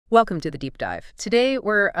Welcome to the deep dive. Today,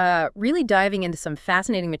 we're really diving into some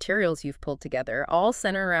fascinating materials you've pulled together, all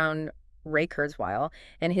centered around Ray Kurzweil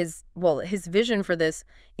and his vision for this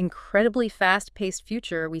incredibly fast-paced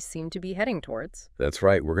future we seem to be heading towards. That's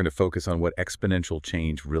right. We're going to focus on what exponential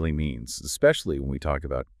change really means, especially when we talk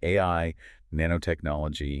about AI,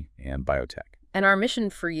 nanotechnology, and biotech. And our mission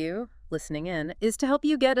for you, listening in, is to help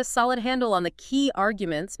you get a solid handle on the key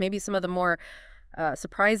arguments, maybe some of the more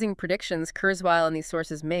surprising predictions Kurzweil and these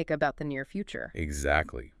sources make about the near future.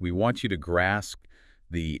 Exactly. We want you to grasp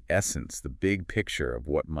the essence, the big picture of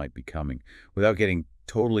what might be coming without getting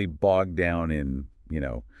totally bogged down in,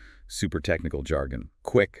 super technical jargon.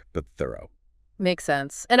 Quick, but thorough. Makes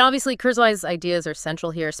sense. And obviously, Kurzweil's ideas are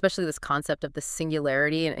central here, especially this concept of the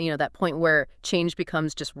singularity and, that point where change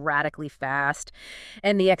becomes just radically fast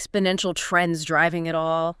and the exponential trends driving it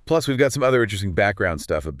all. Plus, we've got some other interesting background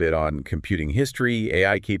stuff, a bit on computing history,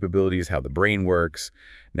 AI capabilities, how the brain works,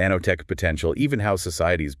 nanotech potential, even how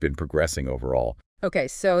society's been progressing overall. Okay,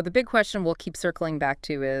 so the big question we'll keep circling back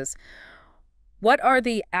to is, what are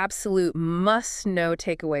the absolute must-know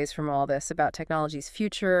takeaways from all this about technology's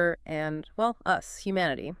future and, well, us,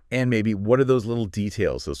 humanity? And maybe what are those little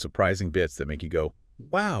details, those surprising bits that make you go,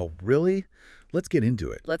 wow, really? Let's get into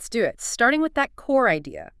it. Let's do it. Starting with that core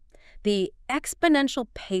idea, the exponential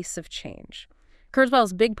pace of change.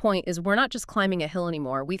 Kurzweil's big point is we're not just climbing a hill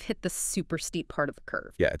anymore. We've hit the super steep part of the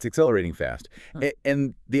curve. Yeah, it's accelerating fast.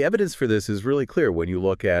 And the evidence for this is really clear when you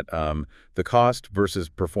look at the cost versus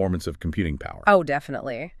performance of computing power. Oh,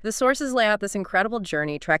 definitely. The sources lay out this incredible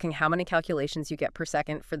journey tracking how many calculations you get per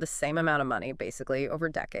second for the same amount of money, basically, over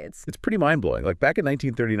decades. It's pretty mind-blowing. Like back in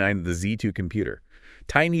 1939, the Z2 computer,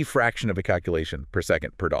 tiny fraction of a calculation per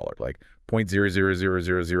second per dollar, like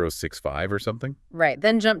 0.000065 or something. Right.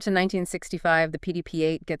 Then jump to 1965, the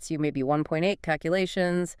PDP-8 gets you maybe 1.8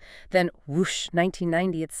 calculations. Then whoosh,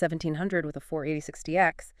 1990, it's 1700 with a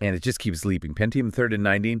 48060X. And it just keeps leaping. Pentium 3rd in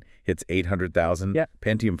 19 hits 800,000. Yeah.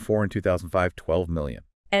 Pentium 4 in 2005, 12 million.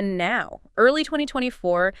 And now, early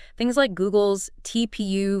 2024, things like Google's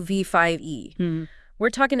TPU v5e. We're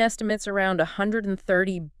talking estimates around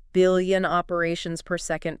 130 billion operations per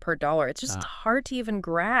second per dollar. It's just hard to even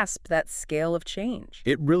grasp that scale of change.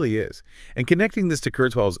 It really is. And connecting this to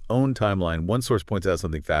Kurzweil's own timeline, one source points out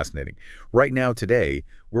something fascinating. Right now, today,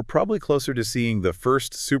 we're probably closer to seeing the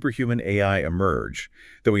first superhuman AI emerge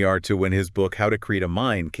than we are to when his book, How to Create a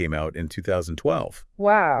Mind, came out in 2012.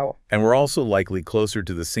 Wow. And we're also likely closer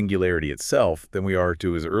to the singularity itself than we are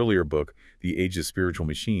to his earlier book, The Age of Spiritual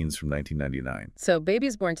Machines from 1999. So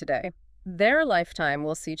babies born today, their lifetime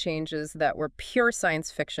will see changes that were pure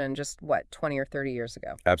science fiction just, 20 or 30 years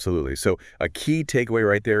ago? Absolutely. So a key takeaway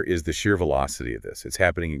right there is the sheer velocity of this. It's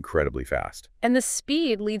happening incredibly fast. And the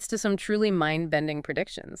speed leads to some truly mind-bending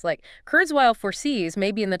predictions. Like Kurzweil foresees,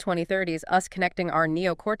 maybe in the 2030s, us connecting our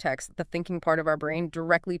neocortex, the thinking part of our brain,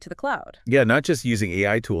 directly to the cloud. Yeah, not just using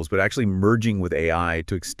AI tools, but actually merging with AI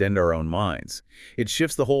to extend our own minds. It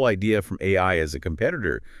shifts the whole idea from AI as a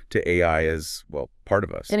competitor to AI as, part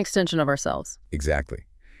of us. An extension of ourselves. Exactly.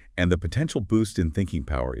 And the potential boost in thinking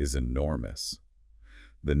power is enormous.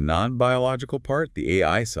 The non-biological part, the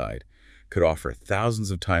AI side, could offer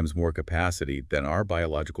thousands of times more capacity than our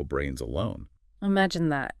biological brains alone. Imagine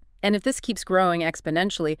that. And if this keeps growing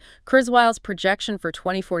exponentially, Kurzweil's projection for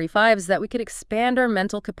 2045 is that we could expand our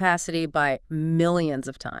mental capacity by millions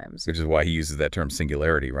of times. Which is why he uses that term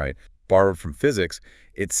singularity, right? Borrowed from physics,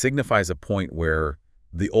 it signifies a point where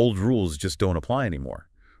the old rules just don't apply anymore,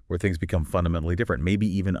 where things become fundamentally different, maybe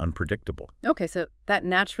even unpredictable. Okay, so that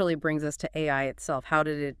naturally brings us to AI itself. How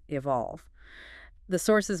did it evolve? The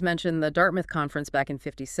sources mentioned the Dartmouth conference back in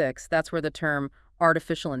 '56. That's where the term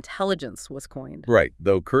artificial intelligence was coined. Right,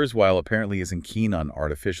 though Kurzweil apparently isn't keen on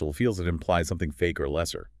artificial, feels it implies something fake or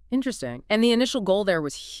lesser. Interesting. And the initial goal there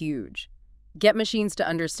was huge. Get machines to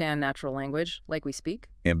understand natural language like we speak.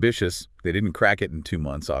 Ambitious. They didn't crack it in 2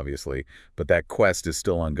 months, obviously, but that quest is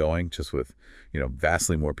still ongoing, just with,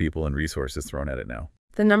 vastly more people and resources thrown at it now.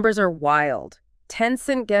 The numbers are wild.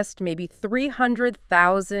 Tencent guessed maybe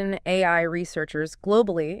 300,000 AI researchers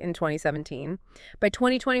globally in 2017. By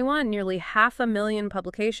 2021, nearly 500,000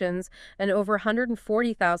 publications and over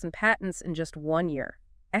 140,000 patents in just 1 year.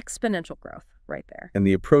 Exponential growth right there. And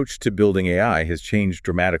the approach to building AI has changed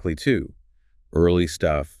dramatically, too. Early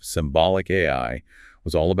stuff, symbolic AI,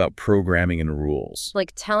 was all about programming and rules.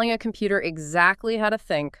 Like telling a computer exactly how to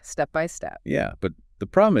think step by step. Yeah, but the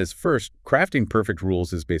problem is, first, crafting perfect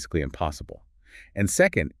rules is basically impossible. And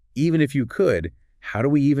second, even if you could, how do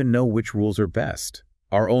we even know which rules are best?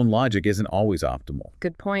 Our own logic isn't always optimal.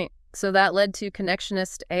 Good point. So that led to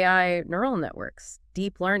connectionist AI neural networks.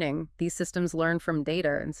 deep learning, these systems learn from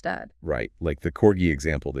data instead. Right, like the corgi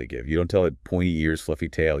example they give. You don't tell it pointy ears, fluffy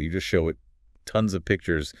tail. You just show it tons of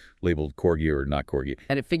pictures labeled corgi or not corgi.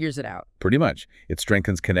 And it figures it out. Pretty much. It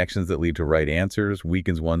strengthens connections that lead to right answers,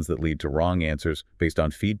 weakens ones that lead to wrong answers based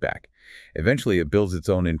on feedback. Eventually, it builds its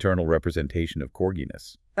own internal representation of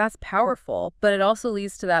corginess. That's powerful, but it also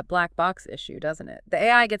leads to that black box issue, doesn't it? The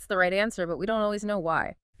AI gets the right answer, but we don't always know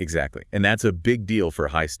why. Exactly. And that's a big deal for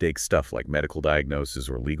high-stakes stuff like medical diagnosis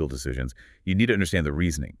or legal decisions. You need to understand the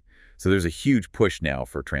reasoning. So there's a huge push now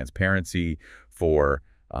for transparency, for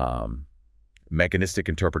mechanistic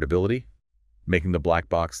interpretability, making the black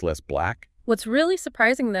box less black. What's really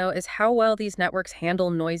surprising, though, is how well these networks handle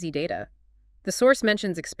noisy data. The source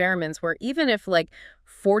mentions experiments where even if,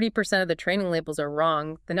 40% of the training labels are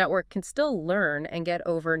wrong, the network can still learn and get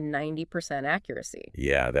over 90% accuracy.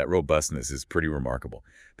 Yeah, that robustness is pretty remarkable.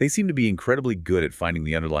 They seem to be incredibly good at finding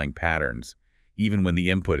the underlying patterns, even when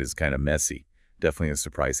the input is kind of messy. Definitely a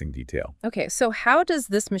surprising detail. Okay, so how does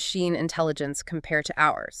this machine intelligence compare to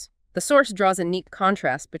ours? The source draws a neat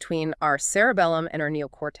contrast between our cerebellum and our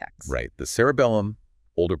neocortex. Right. The cerebellum,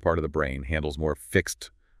 older part of the brain, handles more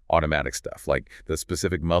fixed automatic stuff, like the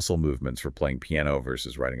specific muscle movements for playing piano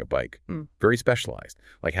versus riding a bike. Very specialized,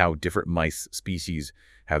 like how different mice species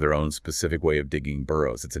have their own specific way of digging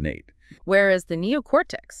burrows. It's innate. Whereas the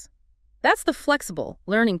neocortex, that's the flexible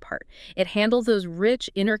learning part. It handles those rich,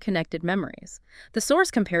 interconnected memories. The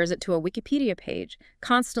source compares it to a Wikipedia page,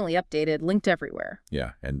 constantly updated, linked everywhere.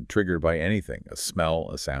 Yeah, and triggered by anything, a smell,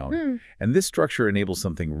 a sound. And this structure enables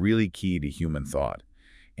something really key to human thought,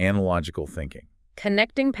 analogical thinking.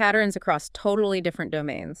 Connecting patterns across totally different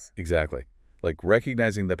domains. Exactly. Like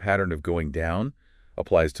recognizing the pattern of going down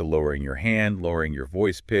applies to lowering your hand, lowering your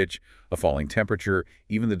voice pitch, a falling temperature,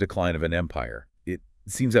 even the decline of an empire. It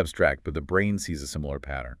seems abstract, but the brain sees a similar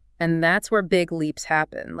pattern. And that's where big leaps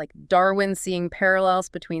happen, like Darwin seeing parallels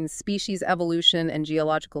between species evolution and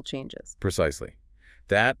geological changes. Precisely.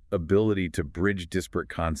 That ability to bridge disparate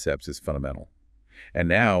concepts is fundamental. And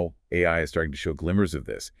now AI is starting to show glimmers of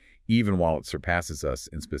this, even while it surpasses us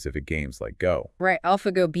in specific games like Go. Right,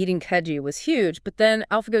 AlphaGo beating Keji was huge, but then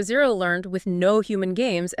AlphaGo Zero learned with no human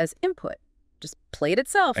games as input. Just played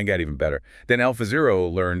itself. And got even better. Then AlphaZero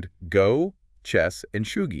learned Go, chess, and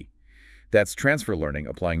Shugi. That's transfer learning,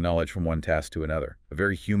 applying knowledge from one task to another, a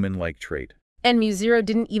very human-like trait. And Mu0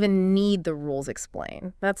 didn't even need the rules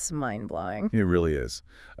explained. That's mind-blowing. It really is.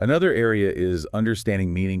 Another area is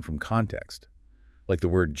understanding meaning from context, like the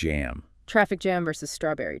word jam. Traffic jam versus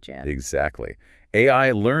strawberry jam. Exactly.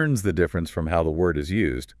 AI learns the difference from how the word is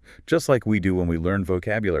used, just like we do when we learn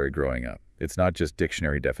vocabulary growing up. It's not just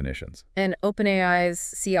dictionary definitions. And OpenAI's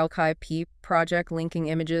CLKP project linking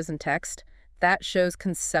images and text, that shows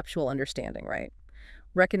conceptual understanding, right?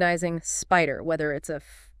 Recognizing spider, whether it's a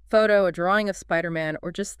photo, a drawing of Spider-Man,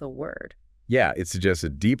 or just the word. Yeah, it suggests a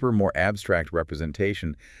deeper, more abstract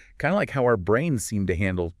representation, kind of like how our brains seem to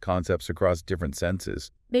handle concepts across different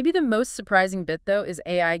senses. Maybe the most surprising bit, though, is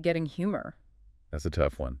AI getting humor. That's a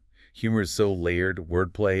tough one. Humor is so layered,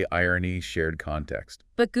 wordplay, irony, shared context.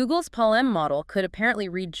 But Google's Paul M model could apparently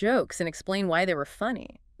read jokes and explain why they were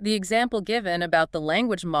funny. The example given about the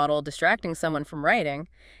language model distracting someone from writing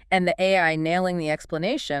and the AI nailing the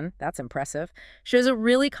explanation, that's impressive, shows a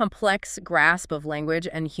really complex grasp of language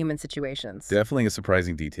and human situations. Definitely a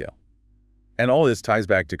surprising detail. And all this ties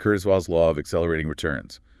back to Kurzweil's law of accelerating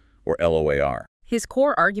returns, or LOAR. His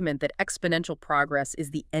core argument that exponential progress is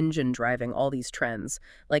the engine driving all these trends,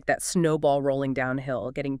 like that snowball rolling downhill,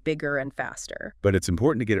 getting bigger and faster. But it's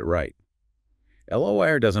important to get it right.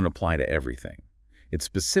 LOAR doesn't apply to everything. It's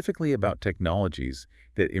specifically about technologies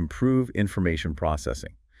that improve information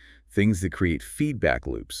processing, things that create feedback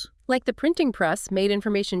loops. Like the printing press made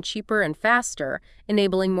information cheaper and faster,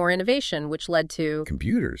 enabling more innovation, which led to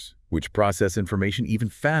Computers, which process information even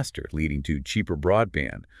faster, leading to cheaper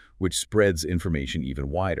broadband, which spreads information even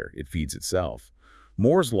wider. It feeds itself.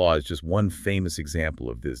 Moore's law is just one famous example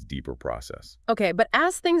of this deeper process. Okay, but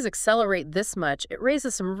as things accelerate this much, it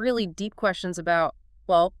raises some really deep questions about,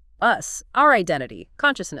 well, us, our identity,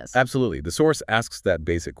 consciousness. Absolutely. The source asks that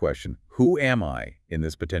basic question, who am I in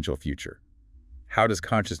this potential future? How does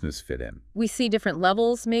consciousness fit in? We see different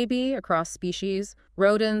levels, maybe, across species.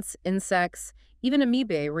 Rodents, insects, even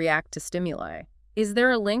amoebae react to stimuli. Is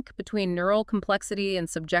there a link between neural complexity and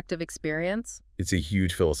subjective experience? It's a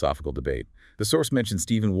huge philosophical debate. The source mentions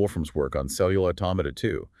Stephen Wolfram's work on cellular automata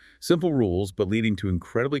too. Simple rules, but leading to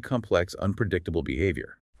incredibly complex, unpredictable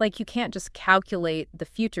behavior. Like you can't just calculate the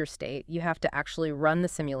future state, you have to actually run the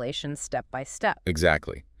simulation step by step.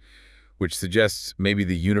 Exactly. which suggests maybe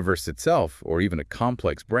the universe itself, or even a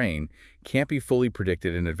complex brain, can't be fully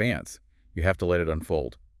predicted in advance. You have to let it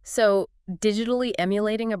unfold. So digitally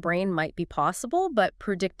emulating a brain might be possible, but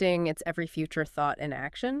predicting its every future thought and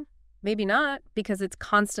action? Maybe not, because it's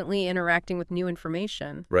constantly interacting with new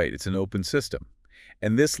information. Right, it's an open system.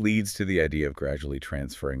 And this leads to the idea of gradually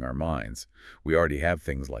transferring our minds. We already have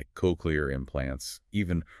things like cochlear implants,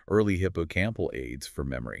 even early hippocampal aids for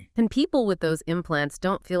memory. And people with those implants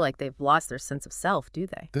don't feel like they've lost their sense of self, do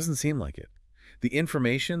they? Doesn't seem like it. The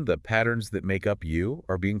information, the patterns that make up you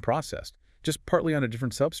are being processed, just partly on a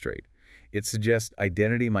different substrate. It suggests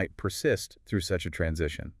identity might persist through such a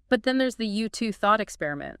transition. But then there's the U2 thought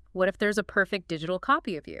experiment. What if there's a perfect digital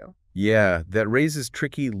copy of you? Yeah, that raises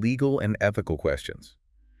tricky legal and ethical questions.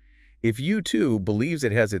 If U2 believes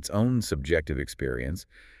it has its own subjective experience,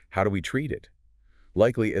 how do we treat it?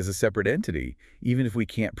 Likely as a separate entity, even if we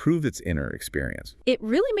can't prove its inner experience. It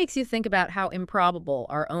really makes you think about how improbable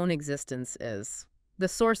our own existence is. The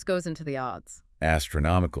source goes into the odds.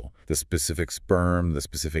 Astronomical. The specific sperm, the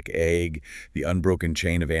specific egg, the unbroken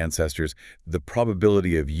chain of ancestors, the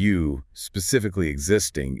probability of you specifically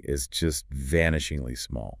existing is just vanishingly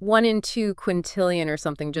small. 1 in 2 quintillion or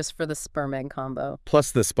something just for the sperm-egg combo.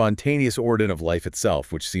 Plus the spontaneous origin of life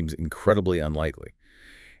itself, which seems incredibly unlikely.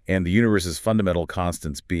 And the universe's fundamental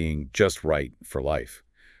constants being just right for life.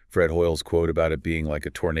 Fred Hoyle's quote about it being like a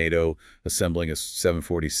tornado assembling a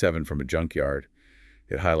 747 from a junkyard.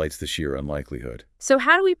 It highlights the sheer unlikelihood. So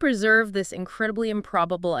how do we preserve this incredibly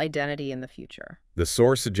improbable identity in the future? The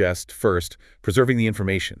source suggests, first, preserving the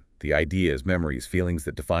information, the ideas, memories, feelings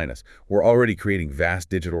that define us. We're already creating vast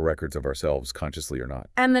digital records of ourselves, consciously or not.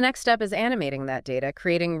 And the next step is animating that data,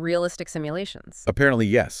 creating realistic simulations. Apparently,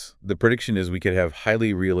 yes. The prediction is we could have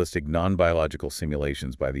highly realistic non-biological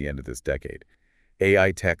simulations by the end of this decade.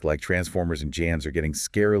 AI tech like transformers and GANs are getting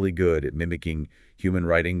scarily good at mimicking human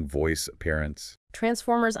writing, voice, appearance.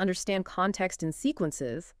 Transformers understand context and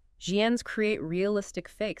sequences. GNs create realistic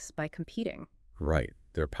fakes by competing. Right.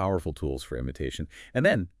 They're powerful tools for imitation. And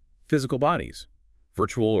then, physical bodies.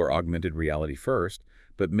 Virtual or augmented reality first,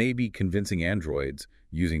 but maybe convincing androids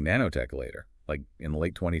using nanotech later, like in the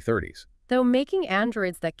late 2030s. Though making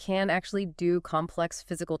androids that can actually do complex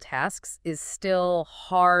physical tasks is still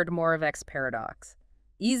hard Moravec's paradox.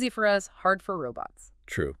 Easy for us, hard for robots.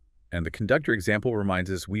 True. And the conductor example reminds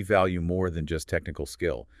us we value more than just technical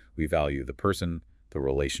skill. We value the person, the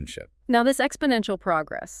relationship. Now, this exponential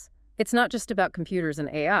progress, it's not just about computers and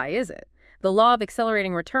AI, is it? The law of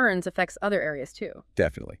accelerating returns affects other areas too.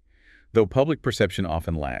 Definitely. Though public perception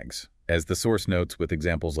often lags. As the source notes with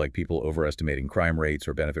examples like people overestimating crime rates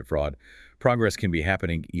or benefit fraud, progress can be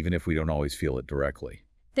happening even if we don't always feel it directly.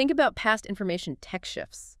 Think about past information tech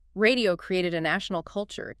shifts. Radio created a national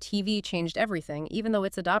culture. TV changed everything, even though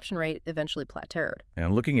its adoption rate eventually plateaued.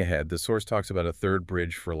 And looking ahead, the source talks about a third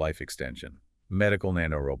bridge for life extension. Medical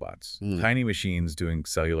nanorobots. Tiny machines doing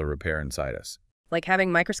cellular repair inside us. Like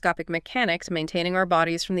having microscopic mechanics maintaining our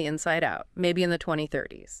bodies from the inside out, maybe in the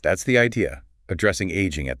 2030s. That's the idea, addressing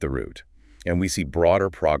aging at the root. And we see broader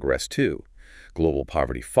progress too. Global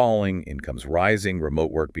poverty falling, incomes rising,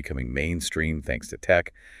 remote work becoming mainstream thanks to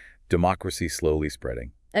tech, democracy slowly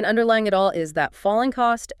spreading. And underlying it all is that falling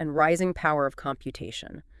cost and rising power of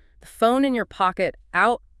computation. The phone in your pocket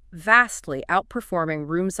vastly outperforming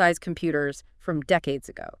room-sized computers from decades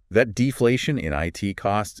ago. That deflation in IT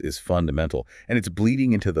costs is fundamental, and it's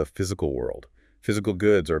bleeding into the physical world. Physical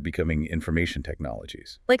goods are becoming information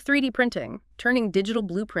technologies. Like 3D printing, turning digital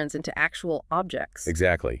blueprints into actual objects.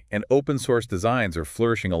 Exactly. And open-source designs are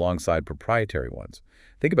flourishing alongside proprietary ones.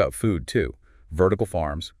 Think about food, too. Vertical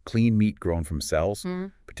farms, clean meat grown from cells,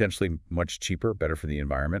 potentially much cheaper, better for the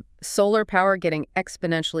environment. Solar power getting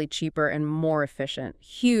exponentially cheaper and more efficient.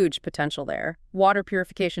 Huge potential there. Water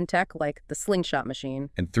purification tech like the slingshot machine.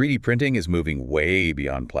 And 3D printing is moving way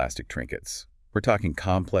beyond plastic trinkets. We're talking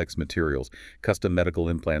complex materials, custom medical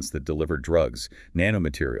implants that deliver drugs,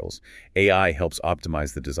 nanomaterials. AI helps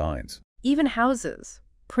optimize the designs. Even houses.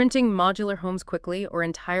 Printing modular homes quickly or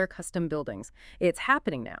entire custom buildings. It's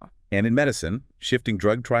happening now. And in medicine, shifting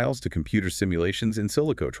drug trials to computer simulations in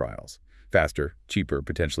silico trials. Faster, cheaper,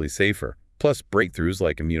 potentially safer. Plus breakthroughs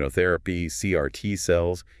like immunotherapy, CRT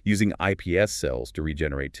cells, using iPS cells to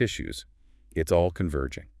regenerate tissues. It's all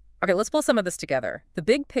converging. Okay, let's pull some of this together. The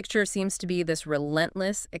big picture seems to be this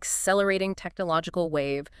relentless, accelerating technological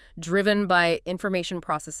wave driven by information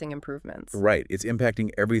processing improvements. Right. It's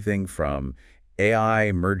impacting everything from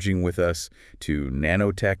AI merging with us, to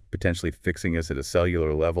nanotech potentially fixing us at a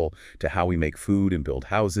cellular level, to how we make food and build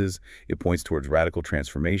houses. It points towards radical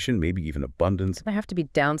transformation, maybe even abundance. There have to be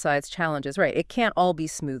downsides, challenges, right? It can't all be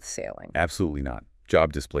smooth sailing. Absolutely not.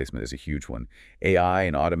 Job displacement is a huge one. AI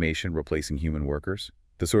and automation replacing human workers.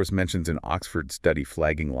 The source mentions an Oxford study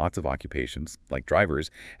flagging lots of occupations, like drivers,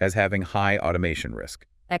 as having high automation risk.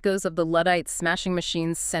 Echoes of the Luddites smashing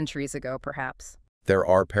machines centuries ago, perhaps. There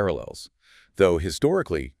are parallels. Though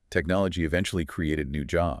historically, technology eventually created new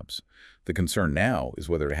jobs. The concern now is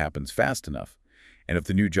whether it happens fast enough, and if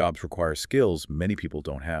the new jobs require skills many people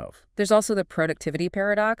don't have. There's also the productivity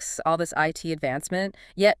paradox, all this IT advancement,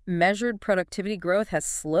 yet measured productivity growth has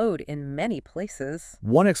slowed in many places.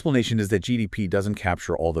 One explanation is that GDP doesn't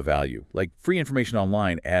capture all the value. Like, free information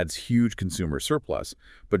online adds huge consumer surplus,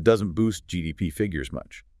 but doesn't boost GDP figures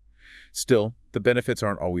much. Still, the benefits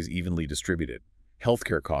aren't always evenly distributed.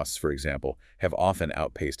 Healthcare costs, for example, have often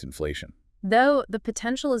outpaced inflation. Though the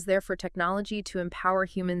potential is there for technology to empower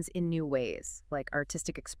humans in new ways, like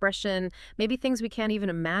artistic expression, maybe things we can't even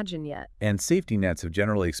imagine yet. And safety nets have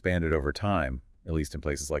generally expanded over time, at least in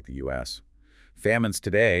places like the U.S. Famines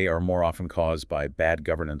today are more often caused by bad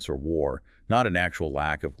governance or war, not an actual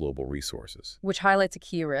lack of global resources. Which highlights a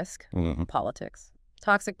key risk, Mm-hmm. politics.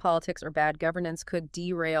 Toxic politics or bad governance could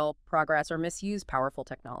derail progress or misuse powerful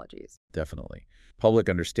technologies. Definitely. Public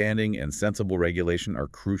understanding and sensible regulation are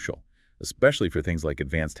crucial, especially for things like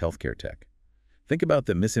advanced healthcare tech. Think about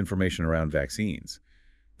the misinformation around vaccines.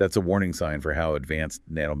 That's a warning sign for how advanced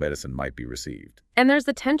nanomedicine might be received. And there's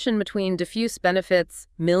the tension between diffuse benefits,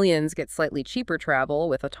 millions get slightly cheaper travel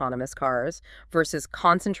with autonomous cars, versus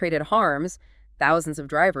concentrated harms, thousands of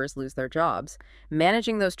drivers lose their jobs.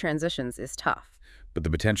 Managing those transitions is tough. But the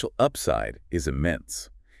potential upside is immense.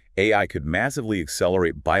 AI could massively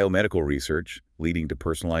accelerate biomedical research, leading to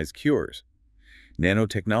personalized cures.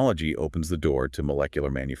 Nanotechnology opens the door to molecular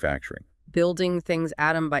manufacturing. Building things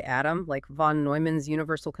atom by atom, like von Neumann's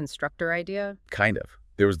universal constructor idea? Kind of.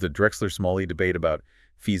 There was the Drexler-Smalley debate about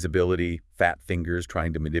feasibility, fat fingers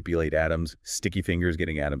trying to manipulate atoms, sticky fingers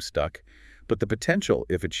getting atoms stuck. But the potential,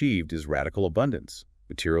 if achieved, is radical abundance.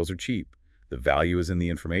 Materials are cheap. The value is in the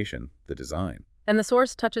information, the design. And the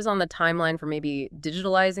source touches on the timeline for maybe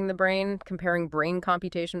digitalizing the brain, comparing brain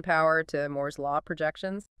computation power to Moore's law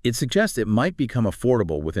projections. It suggests it might become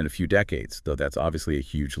affordable within a few decades, though that's obviously a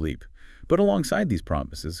huge leap. But alongside these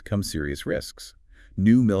promises come serious risks.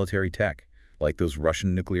 New military tech, like those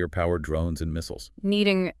Russian nuclear-powered drones and missiles.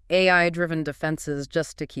 Needing AI-driven defenses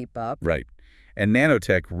just to keep up. Right. And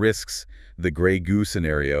nanotech risks the gray goo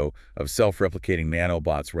scenario of self-replicating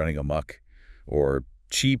nanobots running amok, or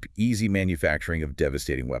cheap, easy manufacturing of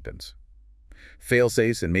devastating weapons.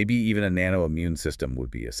 Fail-safes and maybe even a nano-immune system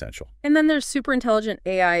would be essential. And then there's superintelligent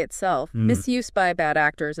AI itself. Misuse by bad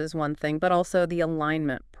actors is one thing, but also the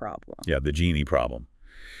alignment problem. Yeah, the genie problem.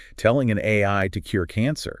 Telling an AI to cure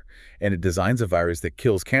cancer, and it designs a virus that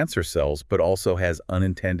kills cancer cells but also has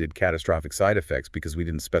unintended catastrophic side effects because we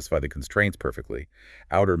didn't specify the constraints perfectly.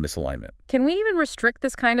 Outer misalignment. Can we even restrict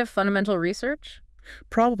this kind of fundamental research?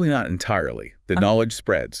 Probably not entirely. The knowledge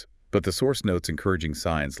spreads, but the source notes encouraging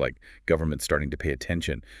signs like governments starting to pay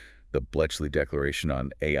attention, the Bletchley Declaration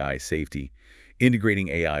on AI safety, integrating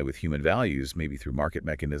AI with human values, maybe through market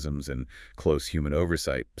mechanisms and close human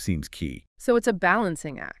oversight, seems key. So it's a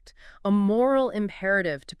balancing act, a moral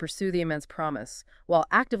imperative to pursue the immense promise, while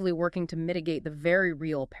actively working to mitigate the very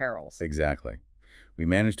real perils. Exactly. We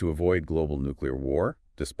managed to avoid global nuclear war,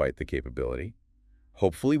 despite the capability.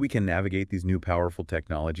 Hopefully, we can navigate these new powerful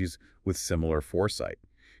technologies with similar foresight.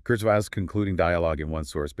 Kurzweil's concluding dialogue in one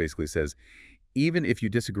source basically says, even if you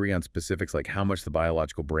disagree on specifics like how much the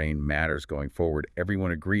biological brain matters going forward, everyone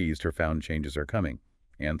agrees profound changes are coming,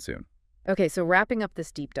 and soon. Okay, so wrapping up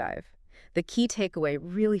this deep dive, the key takeaway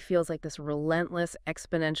really feels like this relentless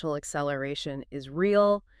exponential acceleration is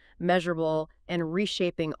real, measurable, and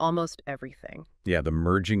reshaping almost everything. Yeah, the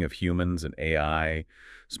merging of humans and AI,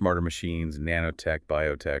 smarter machines, nanotech,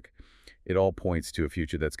 biotech, it all points to a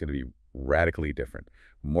future that's going to be radically different.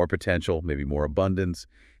 More potential, maybe more abundance,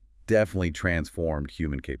 definitely transformed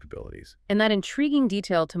human capabilities. And that intriguing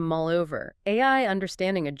detail to mull over, AI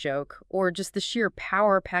understanding a joke, or just the sheer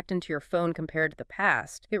power packed into your phone compared to the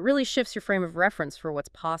past, it really shifts your frame of reference for what's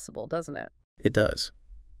possible, doesn't it? It does.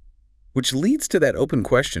 Which leads to that open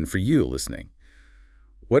question for you listening.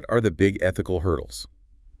 What are the big ethical hurdles?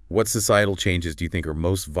 What societal changes do you think are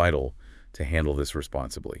most vital to handle this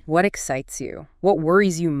responsibly? What excites you? What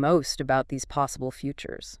worries you most about these possible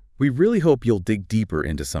futures? We really hope you'll dig deeper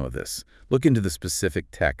into some of this. Look into the specific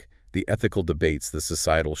tech, the ethical debates, the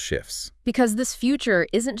societal shifts. Because this future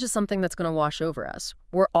isn't just something that's going to wash over us.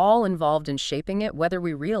 We're all involved in shaping it, whether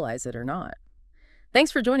we realize it or not.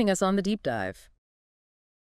 Thanks for joining us on The Deep Dive.